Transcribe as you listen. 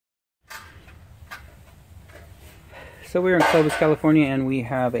So we're in Clovis, California, and we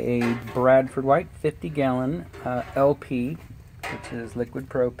have a Bradford White 50-gallon LP, which is liquid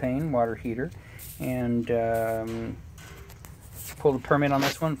propane water heater, and pulled a permit on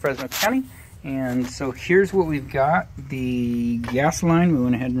this one, Fresno County. And so here's what we've got. The gas line, we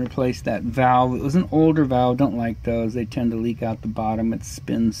went ahead and replaced that valve. It was an older valve, don't like those. They tend to leak out the bottom. It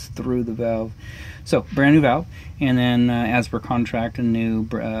spins through the valve. So brand new valve. And then as per contract, a new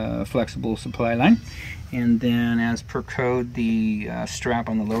flexible supply line. And then as per code, the strap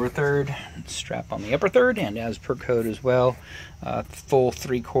on the lower third, strap on the upper third, and as per code as well, full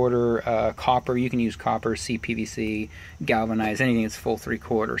 3/4 copper. You can use copper, CPVC, galvanized, anything that's full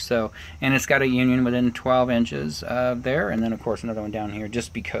 3/4. So, and it's got a union within 12 inches there, and then of course another one down here,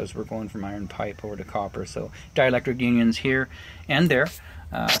 just because we're going from iron pipe over to copper. So dielectric unions here and there.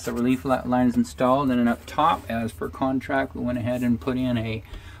 So relief line is installed, and then up top, as per contract, we went ahead and put in a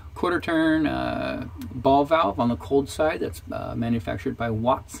quarter-turn ball valve on the cold side that's manufactured by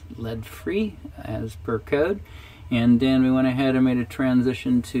Watts, lead-free as per code. And then we went ahead and made a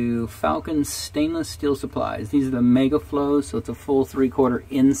transition to Falcon stainless steel supplies. These are the mega flows, so it's a full 3/4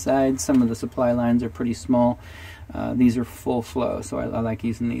 inside. Some of the supply lines are pretty small. These are full flow, so I like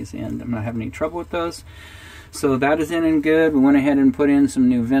using these, and I'm not having any trouble with those. So that is in and good. We went ahead and put in some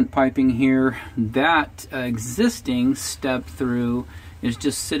new vent piping here. That existing step through is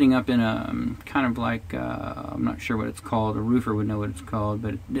just sitting up in a kind of like, I'm not sure what it's called, a roofer would know what it's called,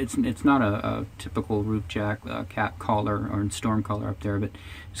 but it's not a typical roof jack, cat collar or storm collar up there, but it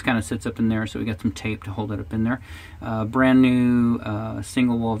just kind of sits up in there, so we got some tape to hold it up in there. Brand new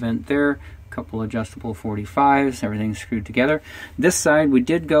single wall vent there, couple adjustable 45s, everything's screwed together. This side we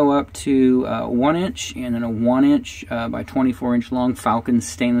did go up to 1 inch and then a 1 inch by 24 inch long Falcon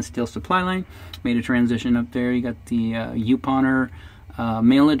stainless steel supply line. Made a transition up there. You got the UPoner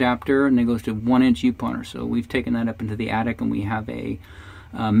male adapter, and it goes to 1 inch UPoner. So we've taken that up into the attic, and we have a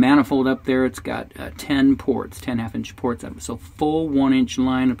manifold up there. It's got 10 ports, 10 half-inch ports up. So full 1 inch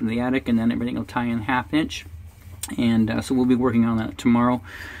line up in the attic, and then everything will tie in 1/2 inch. And so we'll be working on that tomorrow.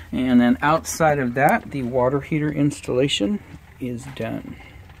 And then outside of that, the water heater installation is done.